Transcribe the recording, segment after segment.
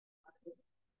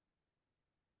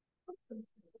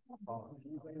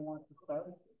Anybody wants to start?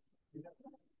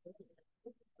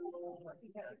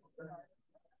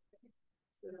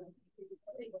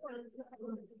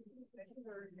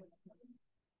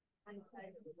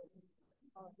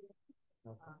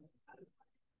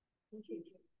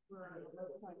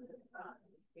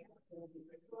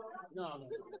 No, no.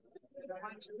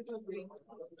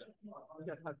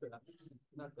 Yeah, not there.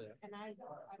 Not there. And I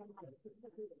don't have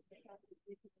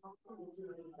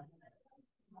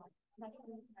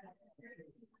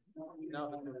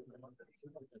no, in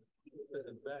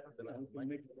fact,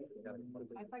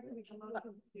 I'd like to make a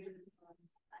motion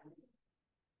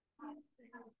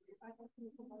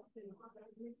to. I'd like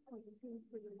to make a motion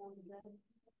for the board of ed.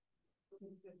 The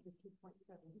 2.7.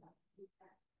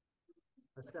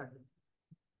 A second.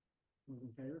 In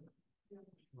favor?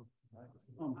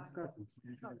 Oh, discussion.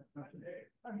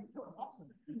 Awesome.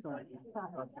 Sorry.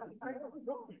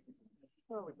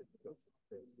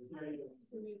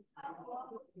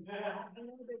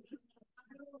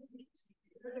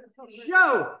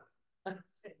 Show.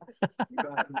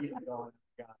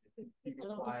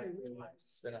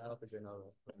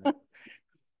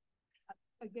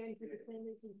 Again, for the same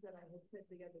reasons that I had said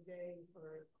the other day,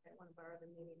 or at one of our other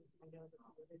meetings, I know that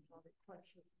the original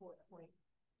request was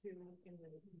 4.2 in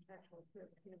the contractual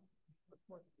services,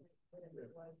 or 4, whatever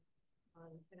it was.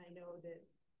 And I know that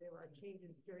there are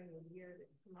changes during the year that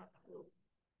come up with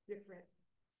different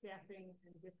staffing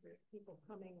and different people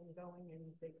coming and going, and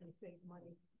they can save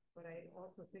money. But I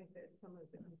also think that some of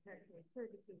the contractual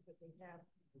services that they have,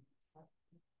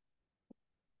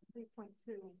 3.2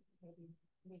 maybe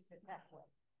makes it halfway.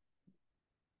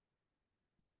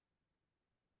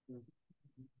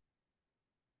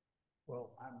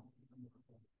 Well,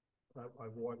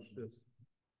 I've watched this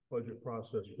budget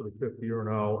process for the 5th year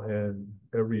now, and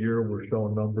every year we're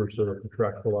showing numbers that are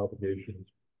contractual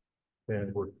obligations,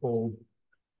 and we're told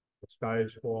the sky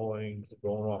is falling,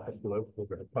 going off a cliff, we're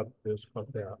going to cut this,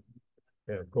 cut that,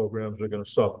 and programs are going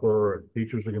to suffer, and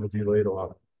teachers are going to be laid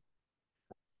off.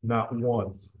 Not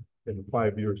once in the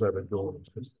 5 years I've been doing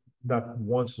this, not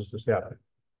once has this happened.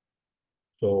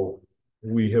 So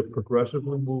we have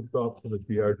progressively moved up to the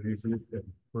DRG group in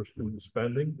per student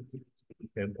spending,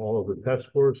 and all of the test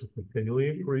scores have continually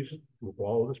increased with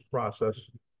all of this process.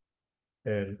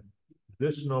 And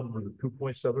this number, the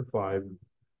 2.75,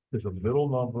 is a middle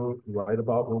number, right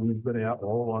about where we've been at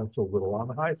all along, so little on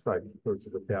the high side compared to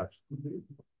the past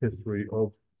history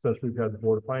of, since we've had the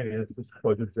Board of Finance, this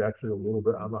budget's actually a little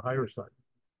bit on the higher side.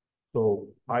 So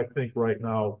I think right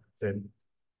now, and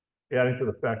adding to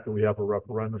the fact that we have a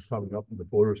referendum coming up and the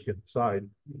voters can decide,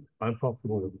 I'm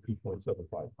comfortable with the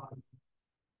 2.75.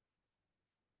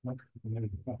 I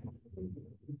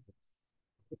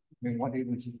mean, what it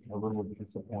was a little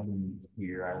disappointing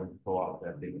here, I would have thought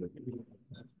that they would,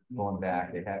 going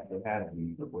back, they had a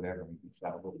lead, but whatever, it's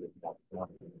got a little bit of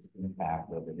the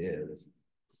impact of it is.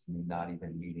 I mean, not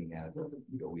even meeting as a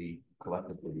DOE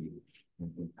collectively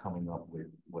and coming up with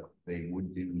what they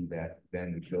would do that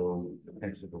then would show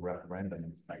potentially the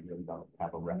referendum. I really don't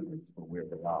have a reference for where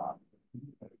they are.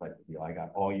 Like, you know, I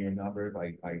got all your numbers.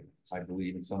 I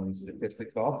believe in some of these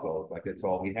statistics also. It's like it's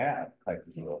all we have type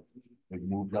of deal. They've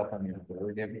moved up on the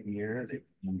third every year. They've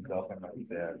moved up on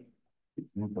the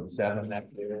moved from 7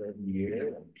 next year every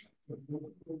year.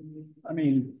 I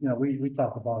mean, you know, we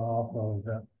talk about also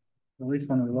that at least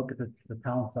when we look at the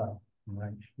town side,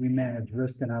 right? We manage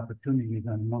risk and opportunities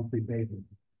on a monthly basis.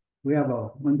 We have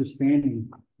a understanding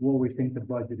where we think the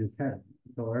budget is headed.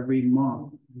 So every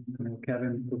month, you know,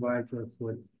 Kevin provides us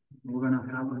with, we're going to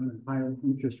have higher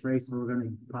interest rates, so we're going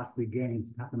to possibly gain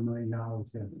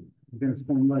 $500,000 there. We're going to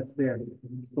spend less there.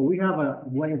 So we have a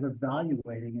way of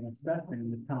evaluating and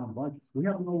assessing the town budget. We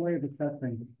have no way of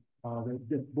assessing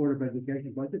the Board of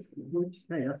Education budget. Which,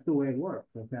 hey, that's the way it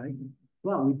works, okay?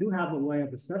 Well, we do have a way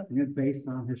of assessing it based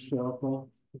on historical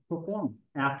performance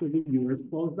after the year is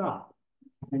closed up.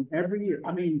 And every year,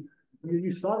 I mean,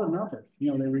 you saw the numbers.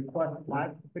 You know, they request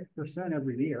 5 to 6%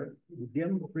 every year. You give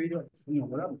them 3 to, you know,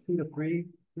 whatever, 2 to 3,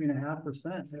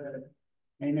 3.5%.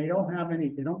 And they don't have any,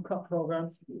 they don't cut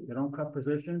programs, they don't cut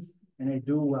positions, and they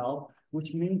do well,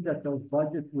 which means that those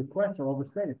budget requests are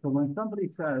overstated. So when somebody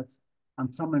says, I'm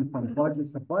coming from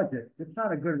budget to budget, it's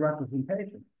not a good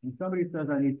representation. When somebody says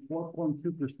I need 4.2%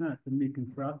 to meet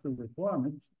contractual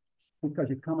requirements because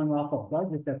you're coming off a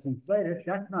budget that's inflated,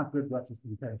 that's not good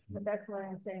representation. But that's why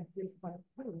I'm saying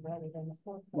 3.2 rather than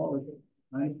 4.2. Well,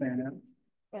 I understand that.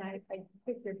 And I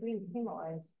think they're being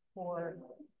penalized for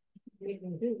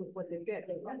making do with what they get.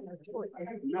 They have no choice.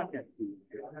 Not that.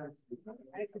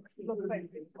 I could look like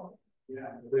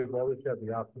they've always had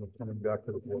the option of coming back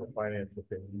to the Board of Finance if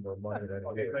they need more money than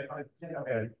anything.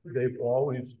 And they've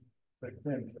always had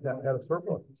a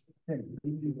surplus.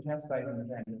 You have site in the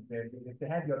event, if they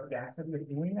had your audacity of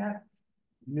doing that,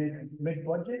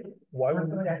 mid-budget. Why would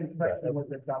Personally, they I do expect that? what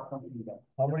their job company does.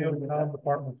 How many other town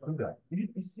departments do that?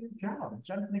 It's their job, it's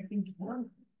trying to make things work.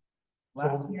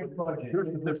 Last year's budget.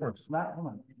 Here's the difference. Hold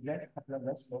on,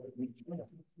 let's go.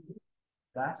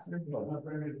 Last year's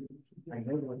budget. I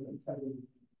know what they said.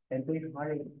 And they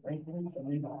hired Franklin and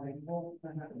then Michael,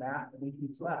 Matt, and they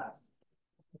teach class.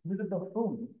 Who's a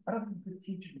buffoon? I don't think you could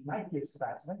teach my kids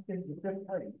class, my kids are fifth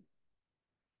grade.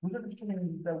 Who's are the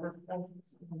things that were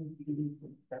forced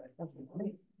that forced the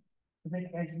police to make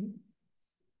ends meet?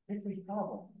 It's a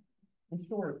problem.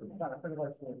 Historically, not a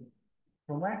federal story.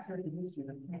 From last year to this year,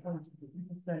 the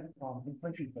 3%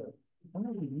 inflation rate. I'm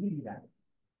not even reading that.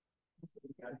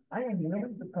 I am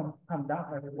willing to come down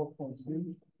by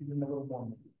 4.2, even a little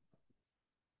more.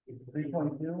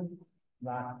 3.2,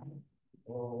 not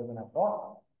lower than I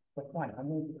thought, but fine, I'm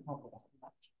willing to compromise.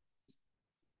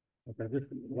 Okay, just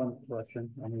one question,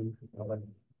 I mean,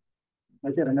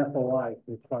 I get an FOI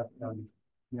request on,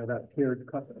 that tiered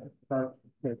cut, that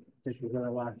was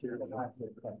there last year,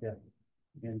 cut, yeah.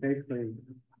 And basically,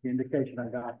 the indication I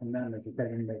got from them is that they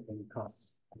didn't make any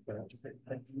cuts.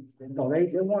 So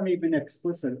they weren't even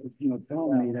explicit,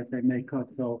 telling me that they made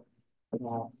cuts,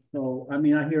 so, I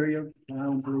mean, I hear you, I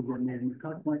don't believe they made any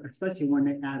cuts, especially when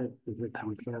they added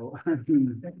positions, so.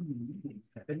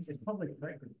 It's public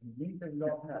record, you need to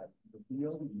know that the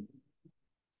deal.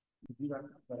 You got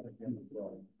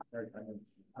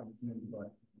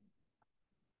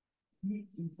he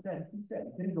said,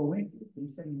 it didn't go in, he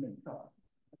said he made cuts.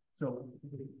 So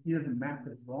either the math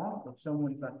is wrong or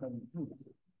someone's not telling the truth.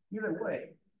 Either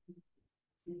way,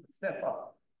 step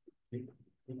up. Since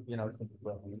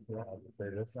say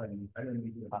this, I don't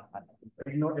need to.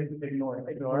 Ignore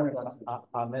it.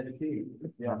 on that sheet,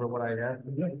 remember what I asked?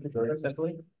 Very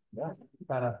simply, Yeah.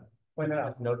 kind of Point it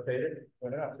out. notated,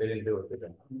 Point it out. they didn't do it, did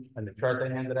they? And the chart they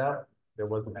handed out, there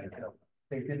wasn't any.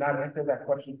 They did not answer that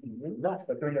question to you. No.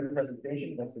 But during the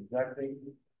presentation, that's exactly,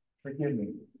 forgive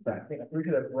me, I think, I'm pretty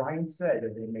sure that Brian said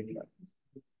that they made it.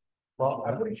 Well,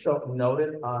 I'm pretty sure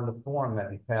noted on the form that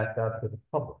we passed out to the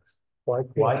public. Why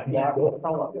Why can't? can't you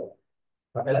tell us?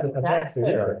 As a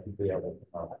taxpayer, I should be able to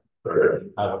know.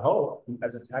 I would hope.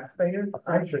 As a taxpayer,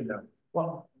 I should know.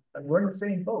 Well, We're in the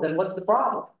same boat. then what's the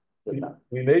problem?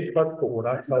 We made cuts, but we're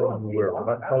not telling you where, we're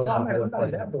not telling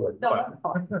you.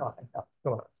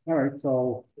 No. All right,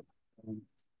 so,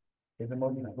 Is a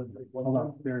motion. hold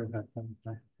on, there, that's something.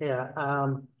 Yeah,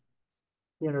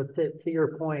 to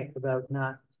your point about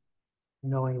not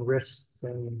knowing risks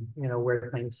and, where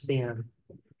things stand.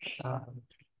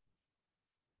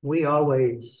 We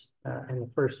always, in the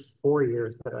first 4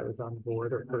 years that I was on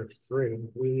board, or first 3,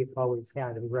 we always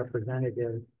had a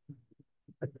representative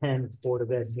attend Board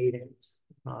of Ed meetings.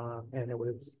 And it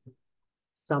was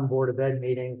some Board of Ed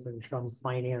meetings and some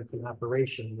finance and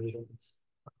operation meetings.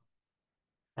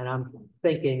 And I'm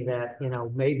thinking that,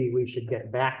 maybe we should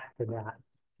get back to that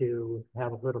to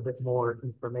have a little bit more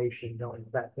information going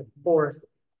back and forth.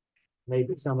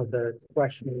 Maybe some of the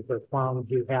questions or qualms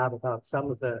you have about some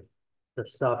of the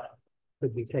stuff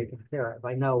could be taken care of.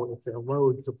 I know it's a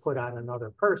load to put on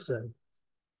another person,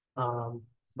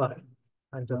 but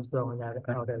I'm just throwing that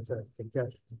out as a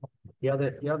suggestion. The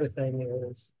other thing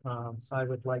is, I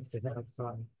would like to have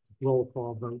some roll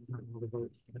call vote on all the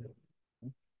votes.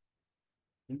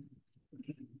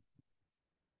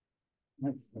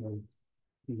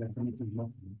 You got anything more?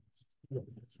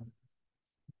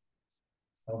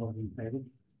 All those in favor?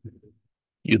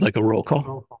 You'd like a roll call?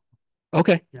 Roll call.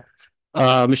 Okay. Yeah.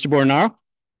 Mr. Bornaro?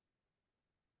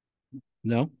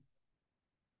 No?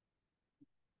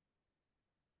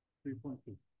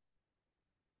 3.2.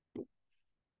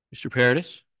 Mr.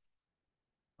 Paradis?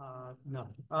 No,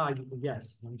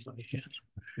 yes, I'm sorry.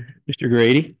 Mr.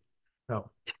 Grady? No.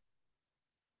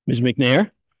 Ms.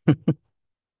 McNair?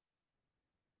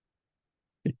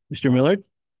 Mr. Millard?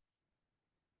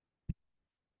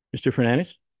 Mr.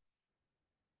 Fernandez?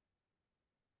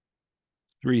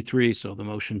 3-3, so the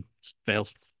motion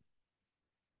fails.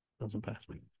 Doesn't pass.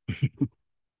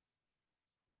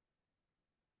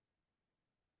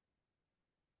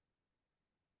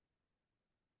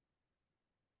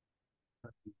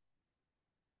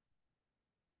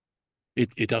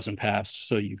 It doesn't pass,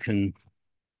 so you can,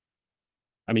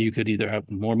 you could either have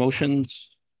more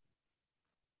motions.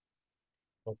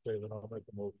 Okay, then I'll make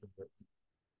a motion that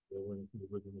go into the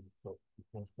original,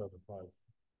 175.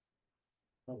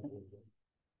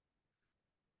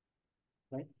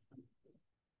 Right?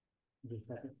 Just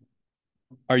a second.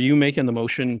 Are you making the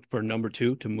motion for number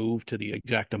 2 to move to the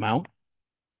exact amount?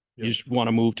 You Yes. just want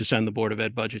to move to send the Board of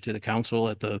Ed budget to the council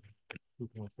at the,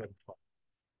 2.75.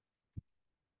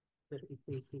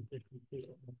 52,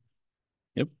 252.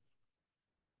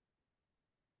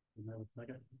 You have a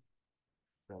second?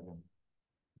 Second.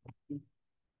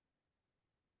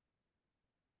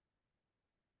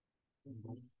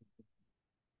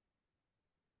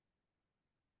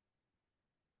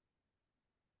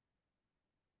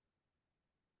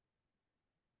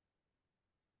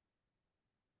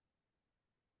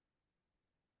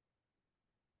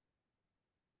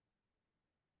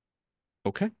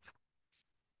 okay.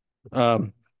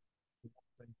 Um,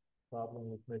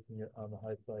 Problem with making it on the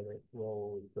high side as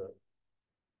well is that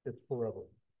it's forever.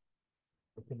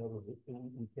 It can never,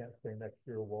 we can't say next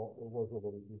year, well, it was a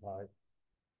little too high.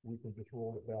 We can just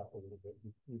roll it back a little bit.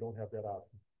 We don't have that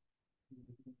option.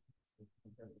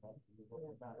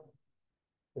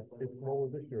 It's lower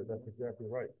this year, that's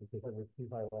exactly right, because it was too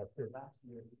high last year. Last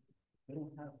year, they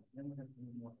don't have any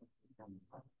more.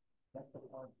 That's the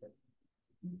part that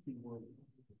keeps me worried.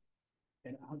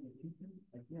 And how you keep it,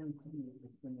 I guarantee you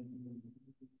it's gonna be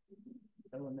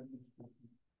elementary school,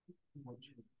 which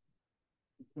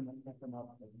it's gonna open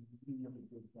up a really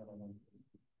good elementary.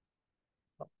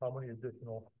 How many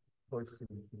additional choice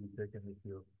students do we take in this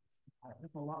year? I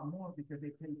think a lot more because they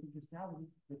pay teacher salary,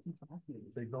 they teach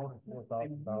activities. They don't at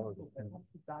 $4,000 a student.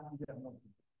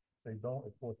 They don't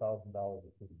at $4,000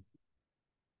 a student.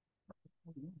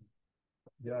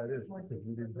 Yeah, it is, because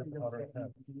we didn't hit the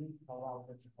 110. We didn't So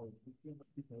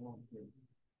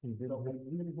hit- I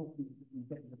really hope we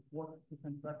get the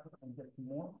 4% breakfast and get some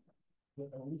more,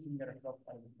 but at least we can get ourselves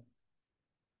out of it.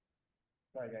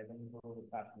 Sorry, guys, I'm a little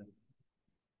bit passionate.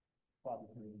 Probably.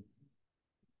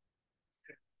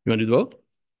 you want to do the vote?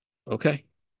 Okay.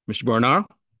 Mr. Barnard?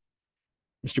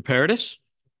 Mr. Paradis?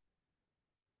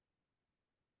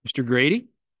 Mr. Grady?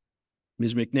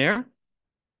 Ms. McNair?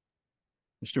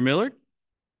 Mr. Millard?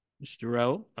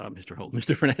 Mr. Holt,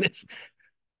 Mr. Fernandez.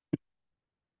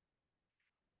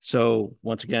 So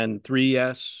once again, 3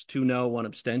 yes, 2 no, 1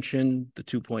 abstention. The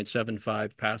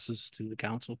 2.75 passes to the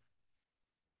council.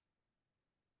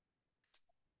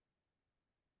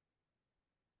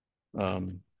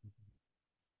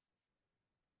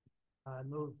 I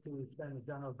move to spend the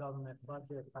general government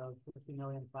budget of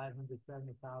 $50,570,442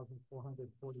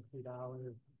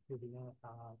 to the,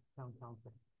 town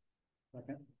council.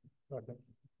 Second. Second.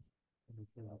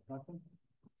 Anything else, nothing?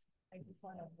 I just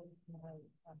want to put my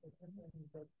opposition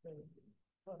that the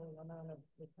total amount of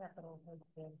the capital has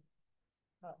been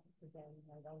cut again.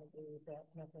 I don't agree with that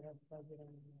method of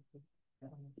budgeting.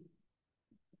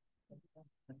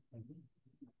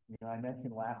 You know, I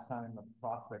mentioned last time the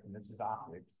prospect, and this is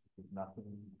optics, there's nothing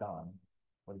done,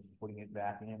 but it's putting it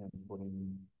back in and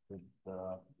putting the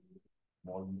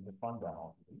more use the fund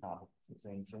balance. It's the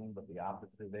same thing, but the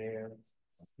optics are there.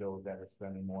 It shows that we're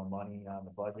spending more money on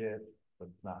the budget, but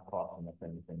it's not costing us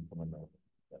anything from another.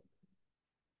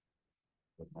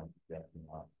 That's my suggestion.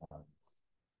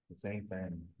 The same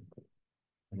thing,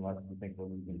 unless you think we're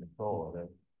losing control of it,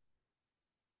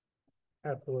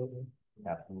 Absolutely.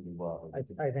 absolutely well.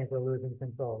 I think we're losing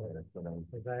control of it. So then we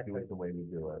do Exactly. it the way we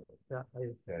do it. Yeah,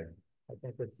 Okay. I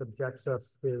think it subjects us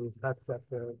to cuts at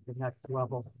the next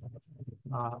level,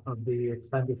 of the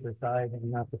expenditure side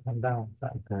and not the fund balance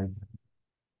side. Okay.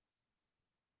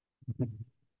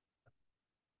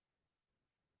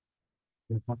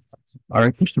 All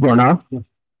right, Mr. Barnard? Yes.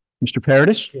 Mr.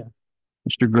 Paradis? Yeah.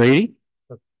 Mr. Grady?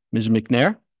 Ms.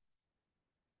 McNair?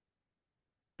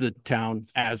 The town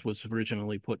as was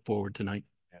originally put forward tonight.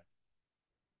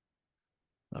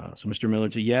 So Mr.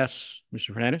 Miller's a yes.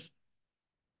 Mr. Fernandez?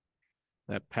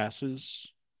 That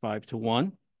passes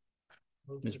 5-1.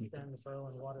 Move Ms. to extend the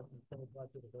Berlin Water Control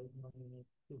budget of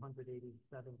 $8,287,469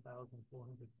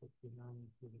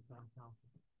 to the town council.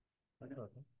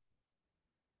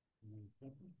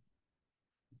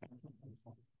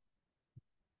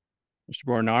 Mr.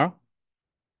 Barnard?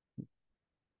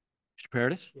 Mr.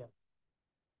 Paradis? Yeah.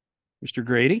 Mr.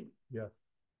 Grady? Yes.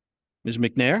 Ms.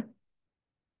 McNair?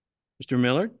 Mr.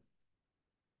 Millard?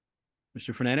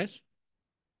 Mr. Fernandez?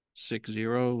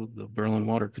 6-0, the Berlin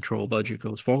Water Control budget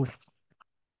goes forward.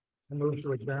 I move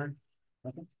to adjourn.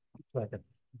 Second.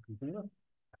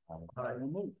 All right, we'll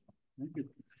move. Thank you.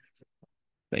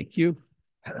 Thank you.